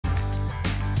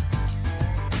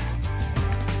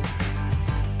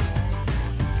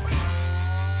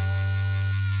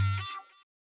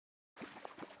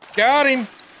Got him.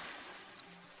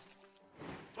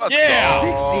 Let's Yeah.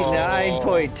 go.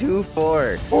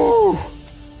 69.24. Ooh.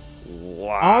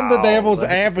 Wow. On the Devil's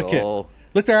let's Advocate. go.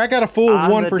 Look there, I got a full On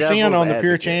the 1% Devil's on the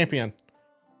Pure Advocate. Champion.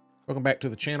 Welcome back to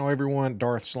the channel, everyone.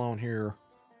 Darth Slone here,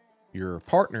 your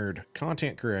partnered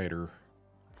content creator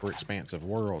for Expansive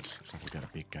Worlds. Looks like we got a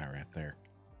big guy right there.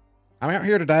 I'm out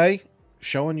here today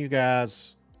showing you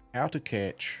guys how to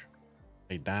catch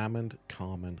a diamond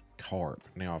common carp.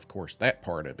 Now, of course, that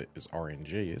part of it is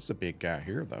RNG. It's a big guy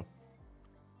here, though,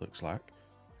 looks like.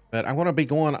 But I'm going to be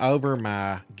going over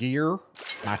my gear,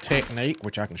 my technique,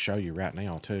 which I can show you right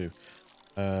now, too.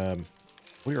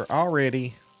 We are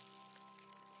already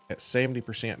at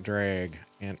 70% drag,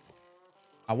 and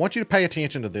I want you to pay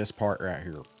attention to this part right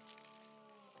here.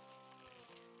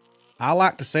 I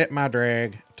like to set my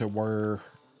drag to where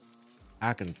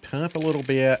I can pump a little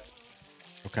bit.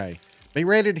 Okay, be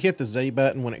ready to hit the Z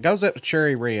button. When it goes up to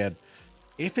cherry red,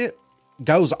 if it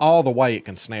goes all the way, it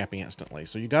can snap instantly,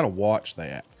 so you got to watch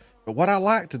that. But what I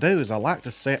like to do is I like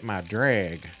to set my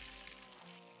drag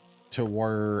to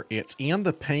where it's in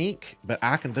the pink, but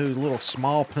I can do little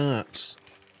small pumps.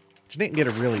 But you didn't get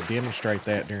to really demonstrate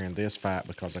that during this fight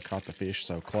because I caught the fish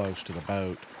so close to the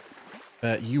boat.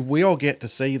 But you will get to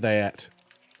see that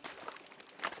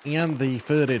in the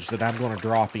footage that I'm going to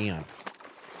drop in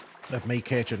of me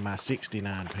catching my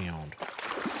 69-pound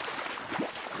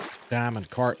diamond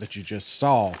carp that you just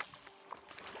saw.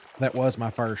 That was my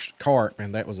first carp,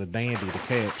 and that was a dandy to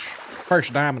catch.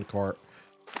 First diamond carp.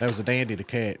 That was a dandy to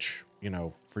catch, you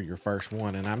know, for your first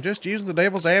one. And I'm just using the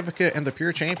Devil's Advocate and the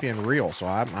Pure Champion reel, so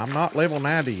I'm not level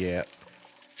 90 yet.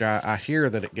 Which I hear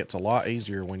that it gets a lot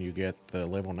easier when you get the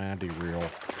level 90 reel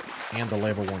and the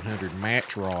level 100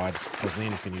 match rod, because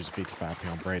then you can use a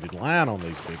 55-pound braided line on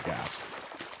these big guys.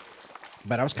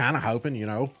 But I was kind of hoping, you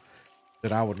know,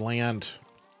 that I would land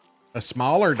a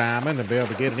smaller diamond and be able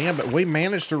to get it in, but we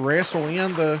managed to wrestle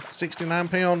in the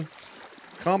 69-pound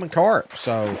common carp.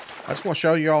 So I just want to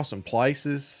show you all some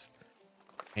places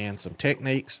and some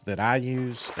techniques that I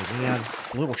use. Again,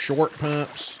 little short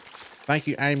pumps. Thank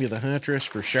you, Amy the Huntress,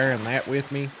 for sharing that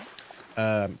with me.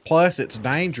 Plus, it's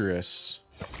dangerous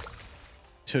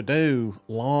to do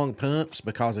long pumps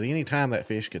because at any time that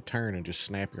fish could turn and just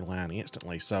snap your line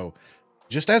instantly. So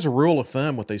just as a rule of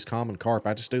thumb with these common carp,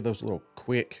 I just do those little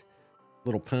quick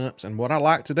little pumps. And what I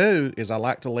like to do is I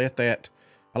like to let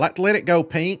it go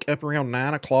pink up around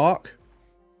 9 o'clock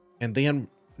and then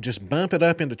just bump it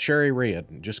up into cherry red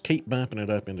and just keep bumping it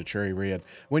up into cherry red.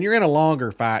 When you're in a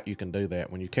longer fight, you can do that.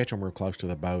 When you catch them real close to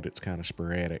the boat, it's kind of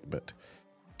sporadic, but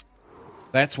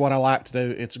that's what I like to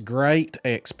do. It's great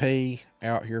XP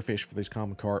out here fishing for these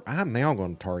common carp. I'm now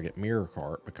going to target mirror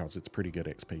carp because it's pretty good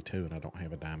XP too, and I don't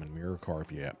have a diamond mirror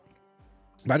carp yet.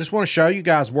 But I just want to show you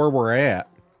guys where we're at.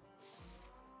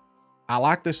 I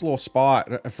like this little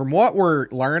spot. From what we're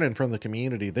learning from the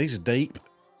community, these deep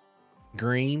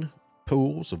green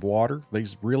pools of water,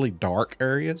 these really dark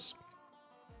areas,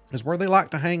 is where they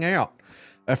like to hang out.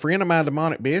 A friend of mine,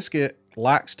 Demonic Biscuit,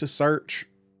 likes to search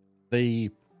the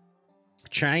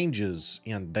changes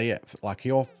in depth. Like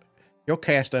he'll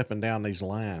cast up and down these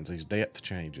lines, these depth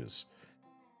changes.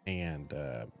 And,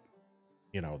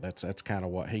 you know, that's kind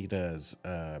of what he does.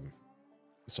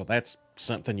 So that's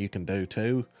something you can do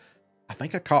too. I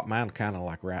think I caught mine kind of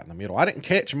like right in the middle. I didn't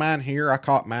catch mine here. I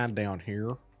caught mine down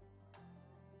here.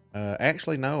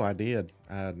 Actually, no, I did.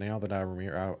 Now that I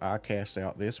remember, I cast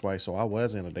out this way, so I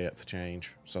was in a depth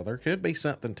change. So there could be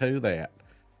something to that,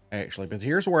 actually. But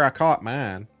here's where I caught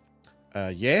mine.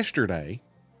 Yesterday,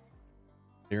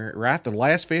 the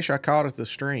last fish I caught at the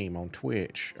stream on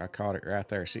Twitch, I caught it right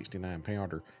there,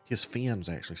 69-pounder. His fin's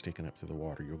actually sticking up through the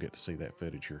water. You'll get to see that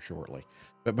footage here shortly.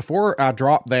 But before I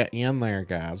drop that in there,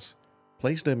 guys,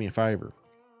 please do me a favor.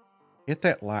 Hit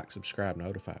that like, subscribe,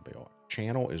 notify bell.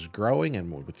 Channel is growing,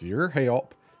 and with your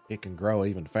help, it can grow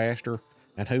even faster.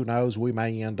 And who knows, we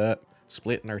may end up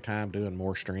splitting our time doing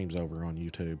more streams over on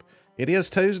YouTube. It is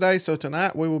Tuesday, so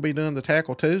tonight we will be doing the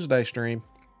Tackle Tuesday stream,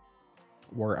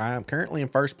 where I am currently in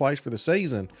first place for the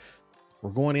season.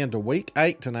 We're going into week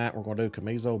 8 tonight. We're going to do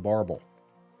Camiso Barbel.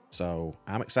 So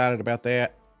I'm excited about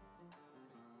that.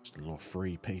 Just a little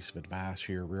free piece of advice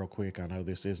here real quick. I know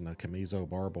this isn't a Camiso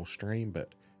Barbel stream, but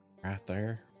right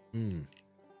there,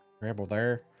 travel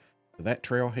there to that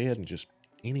trailhead and just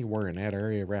anywhere in that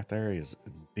area right there is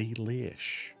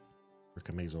delish for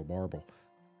Camiso Barbel.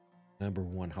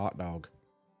 #1 hot dog.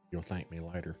 You'll thank me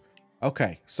later.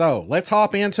 Okay, so let's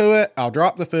hop into it. I'll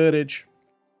drop the footage.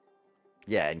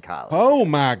 Yeah, in college. Oh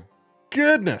my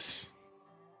goodness.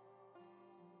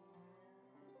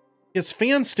 His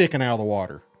fin sticking out of the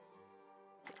water.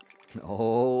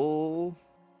 Oh.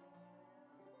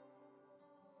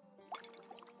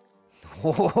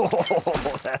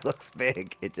 Oh, that looks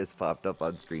big. It just popped up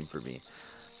on screen for me.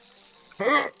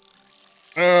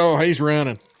 Oh, he's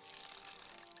running.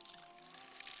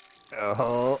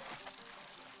 Oh.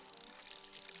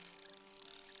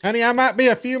 Honey, I might be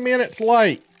a few minutes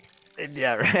late.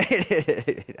 Yeah,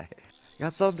 right?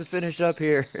 Got something to finish up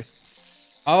here.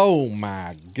 Oh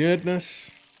my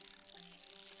goodness.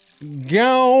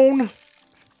 Gone.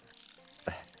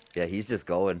 Yeah, he's just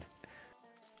going.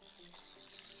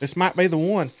 This might be the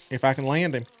one, if I can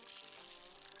land him.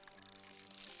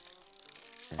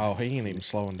 Oh, he ain't even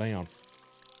slowing down.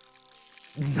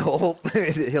 Nope.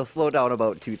 He'll slow down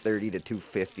about 230 to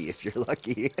 250 if you're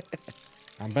lucky.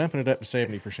 I'm bumping it up to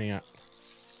 70%.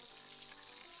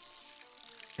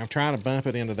 I'm trying to bump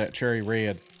it into that cherry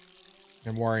red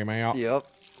and wear him out. Yep.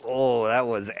 Oh, that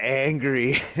was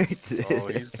angry. Oh,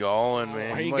 he's going,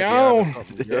 man. He might be gone. onto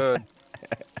something good.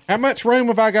 How much room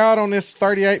have I got on this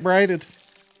 38 braided?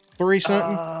 3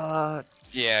 something?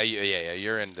 Yeah,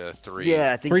 you're into 3.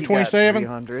 Yeah, I think 327?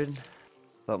 300.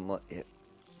 Something like it.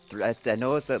 I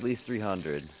know it's at least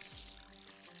 300.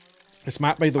 This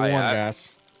might be the one, I-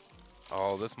 guys.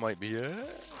 Oh, this might be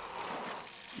it.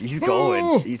 He's going.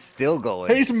 Ooh. He's still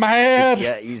going. He's mad.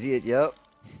 Yeah, easy. Yep.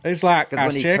 He's like, 'Cause I when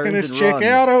was he checking turns this and chick runs-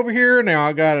 out over here. Now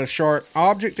I got a sharp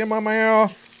object in my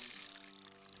mouth.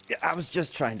 Yeah, I was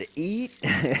just trying to eat.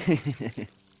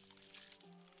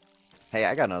 Hey,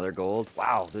 I got another gold.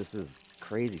 Wow, this is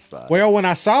crazy spot. Well, when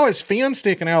I saw his fin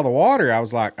sticking out of the water, I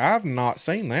was like, I've not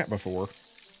seen that before.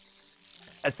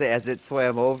 I'd say as it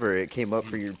swam over, it came up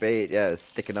for your bait. Yeah, it's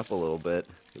sticking up a little bit.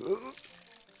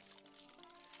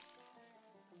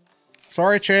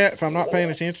 Sorry, chat, if I'm not paying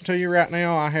attention to you right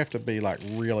now, I have to be like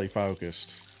really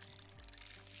focused.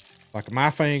 Like my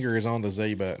finger is on the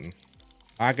Z button.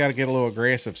 I got to get a little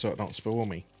aggressive so it don't spoil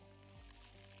me.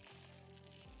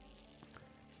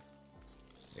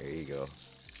 There you go.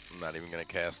 I'm not even going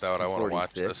to cast out. I want to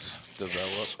watch 46. this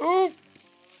develop. Oh!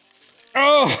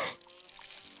 Oh!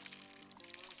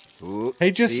 Ooh,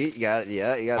 He just- see, you got it.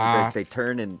 Yeah, you got it. They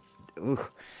turn and ooh.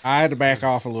 I had to back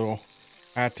off a little.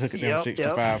 I took it down to Yep,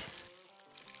 65.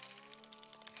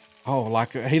 Oh,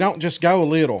 like he don't just go a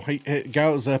little. It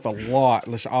goes up a lot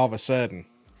all of a sudden.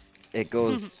 It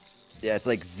goes. Yeah, it's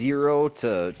like 0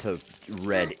 to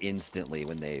red instantly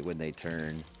when they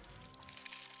turn. Here,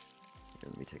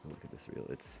 let me take a look at this reel.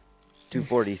 It's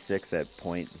 246 at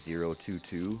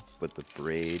 0.022, but the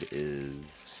braid is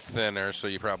Thinner, so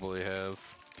you probably have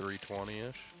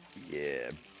 320-ish. yeah,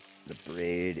 the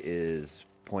braid is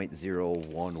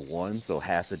 0.011, so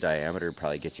half the diameter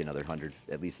probably gets you another 100,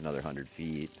 at least another 100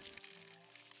 feet.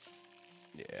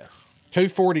 Yeah.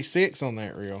 246 on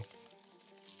that reel.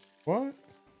 What?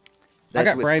 That's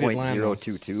got with braided line, though.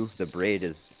 0.022. The braid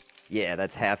is yeah,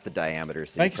 that's half the diameter.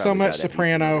 So Thank you so much,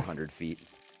 Soprano. 100 feet.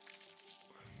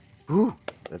 Ooh,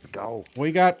 let's go.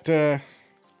 We got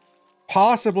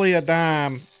possibly a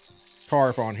dime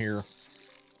carp on here.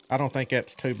 I don't think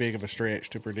that's too big of a stretch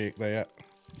to predict that.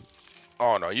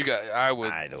 Oh, no, I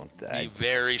would be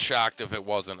very shocked if it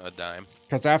wasn't a dime.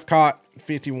 Because I've caught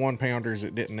 51 pounders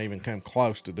that didn't even come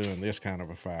close to doing this kind of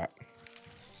a fight.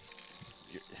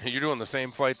 You're doing the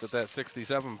same fight that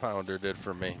 67-pounder did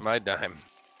for me. My dime.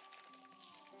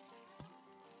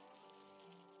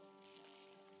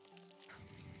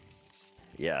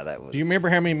 Yeah, that was. Do you remember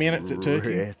how many minutes it took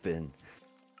you? ripping.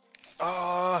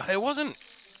 It wasn't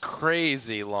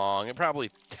crazy long. It probably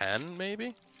 10,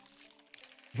 maybe.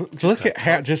 Look at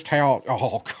how,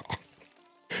 oh God.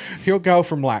 He'll go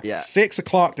from like 6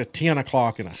 o'clock to 10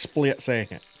 o'clock in a split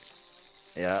second.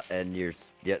 Yeah, and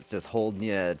it's just holding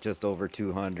you at just over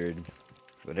 200.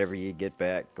 Whatever you get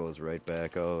back goes right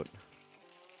back out.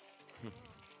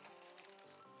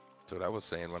 That's what I was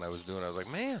saying when I was doing it. I was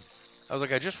like, man,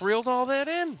 I just reeled all that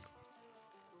in.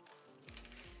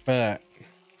 But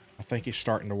I think he's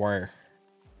starting to wear.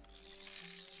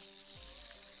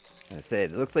 I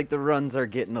said, it looks like the runs are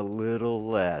getting a little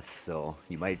less, so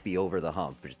you might be over the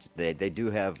hump. But they do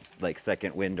have like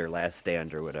second wind or last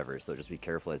stand or whatever, so just be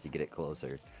careful as you get it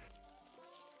closer.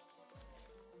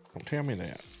 Don't tell me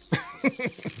that.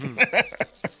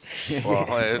 Well,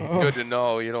 it's good to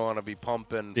know. You don't want to be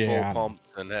pumping full pump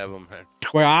and have them.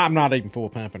 Well, I'm not even full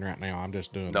pumping right now. I'm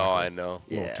just doing. No, like I know.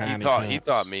 Yeah, He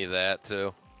taught me that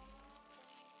too.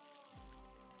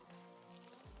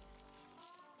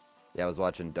 Yeah, I was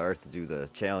watching Darth do the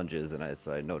challenges, and I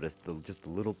noticed just the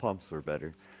little pumps were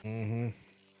better. Mm-hmm.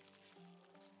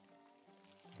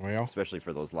 Well, especially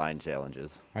for those line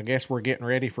challenges. I guess we're getting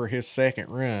ready for his second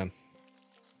run.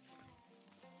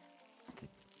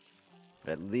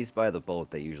 At least by the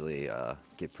boat, they usually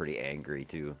get pretty angry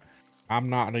too. I'm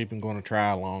not even going to try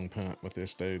a long punt with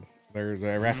this dude.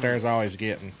 They're right there's always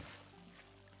getting.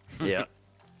 Yeah.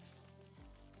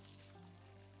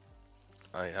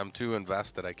 I'm too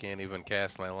invested. I can't even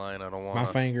cast my line. I don't want. My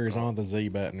finger is on the Z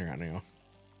button right now.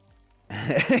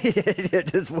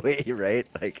 Just wait, right?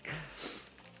 Like,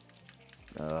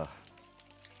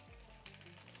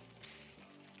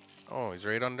 Oh, he's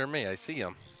right under me. I see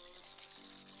him.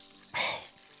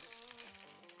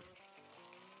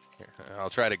 Here, I'll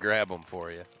try to grab him for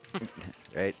you.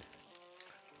 right?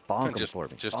 Bonk him Just for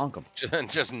me. just, Bonk him.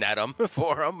 just net him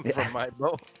for him from my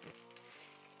boat.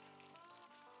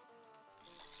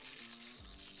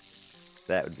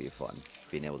 That would be fun,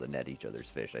 being able to net each other's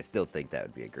fish. I still think that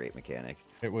would be a great mechanic.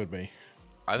 It would be.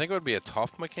 I think it would be a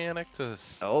tough mechanic to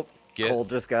Oh, get. Cole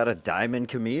just got a diamond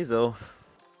Kamizo.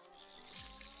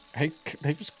 He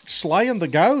was slaying the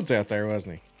goads out there,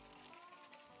 wasn't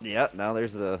he? Yeah, now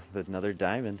there's another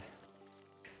diamond.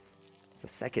 It's the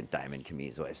second diamond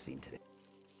Kamizo I've seen today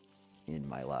in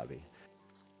my lobby.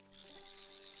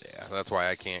 Yeah, that's why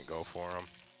I can't go for him.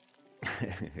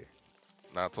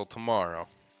 Not till tomorrow.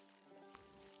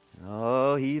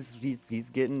 Oh, he's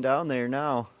getting down there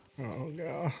now. Oh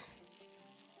god.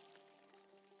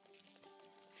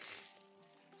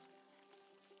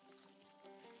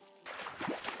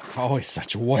 Oh, he's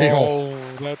such a whale.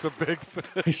 Oh, that's a big fish.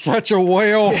 He's such a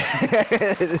whale.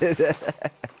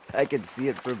 I can see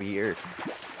it from here.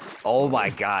 Oh my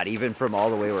god, even from all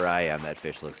the way where I am, that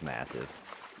fish looks massive.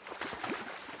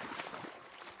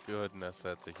 Goodness,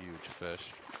 that's a huge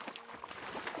fish.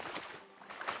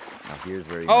 Now here's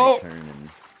where he Oh! might turn and...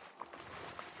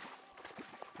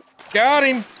 Got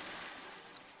him.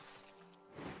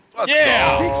 Let's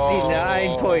Yeah!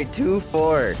 go.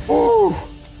 69.24. Ooh.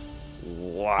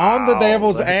 Wow. On the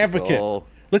Devil's let's Advocate. go.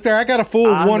 Look there, I got a full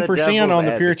On the 1% Devil's on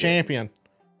the Pure Advocate. Champion.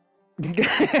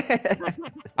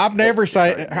 I've never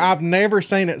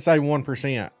seen it say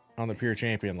 1% on the Pure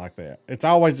Champion like that. It's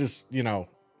always just, you know,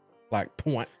 like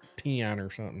 0.10 or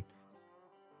something.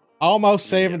 Almost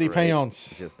 70 Yeah, right.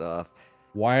 pounds. Just off.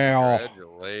 Wow.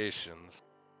 Congratulations.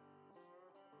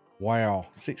 Wow.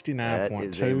 That is a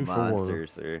monster, 69.24.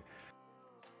 sir.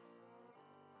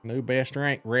 New best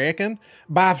rank. Reckon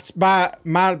by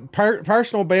my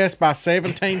personal best by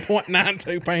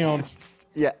 17.92 pounds.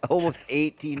 Yeah, almost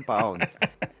 18 pounds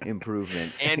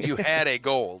improvement. And you had a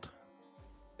gold.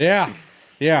 Yeah.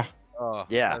 Yeah. Oh,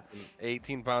 Yeah. That's an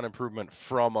 18-pound improvement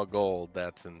from a gold.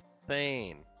 That's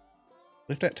insane.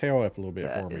 Lift that tail up a little bit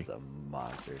That for me. is a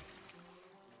monster.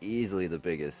 Easily the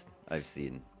biggest I've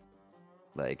seen.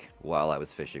 Like, while I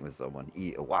was fishing with someone.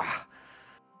 Wow.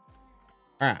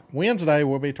 All right. Wednesday,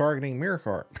 we'll be targeting mirror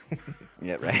carp.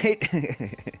 Yeah,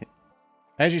 right?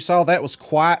 As you saw, that was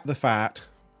quite the fight.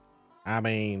 I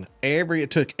mean, it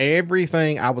took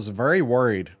everything. I was very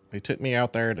worried. It took me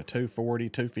out there to 240,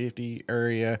 250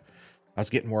 area. I was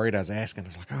getting worried. I was asking, I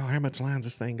was like, oh, how much lines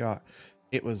this thing got?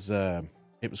 It was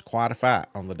quite a fight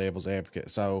on the Devil's Advocate.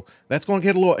 So that's going to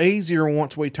get a little easier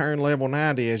once we turn level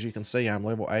 90. As you can see, I'm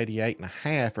level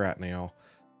 88.5 right now.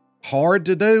 Hard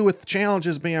to do with the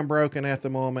challenges being broken at the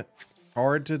moment.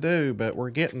 Hard to do, but we're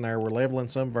getting there. We're leveling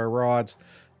some of our rods.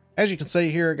 As you can see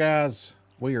here, guys,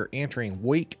 we are entering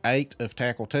week 8 of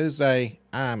Tackle Tuesday.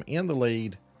 I'm in the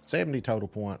lead, 70 total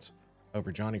points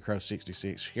over Johnny Crow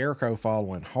 66. Scarecrow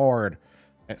following hard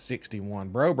at 61.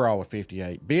 Bro Brawl with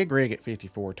 58. Big Rig at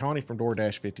 54. Tony from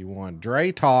DoorDash 51.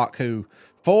 Dre Talk, who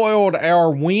foiled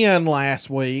our win last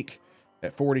week,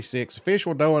 at 46.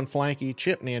 Official Doe and Flanky,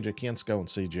 Chip Ninja, Kensko, and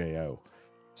CJO.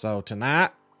 So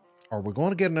tonight, are we going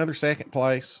to get another second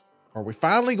place? Are we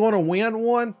finally going to win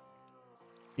one?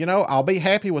 You know, I'll be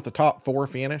happy with the top 4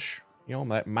 finish. You know,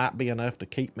 that might be enough to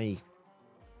keep me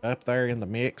up there in the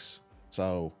mix.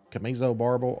 So Kamizo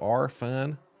Barbel are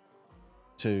fun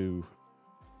to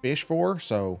fish for.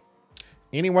 So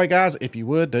anyway, guys, if you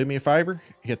would do me a favor,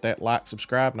 hit that like,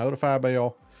 subscribe, notify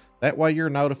bell. That way you're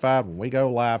notified when we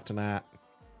go live tonight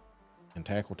and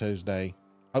Tackle Tuesday.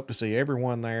 Hope to see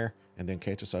everyone there, and then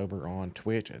catch us over on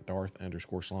Twitch at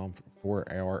Darth_Slone for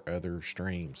our other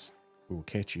streams. We will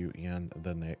catch you in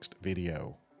the next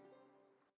video.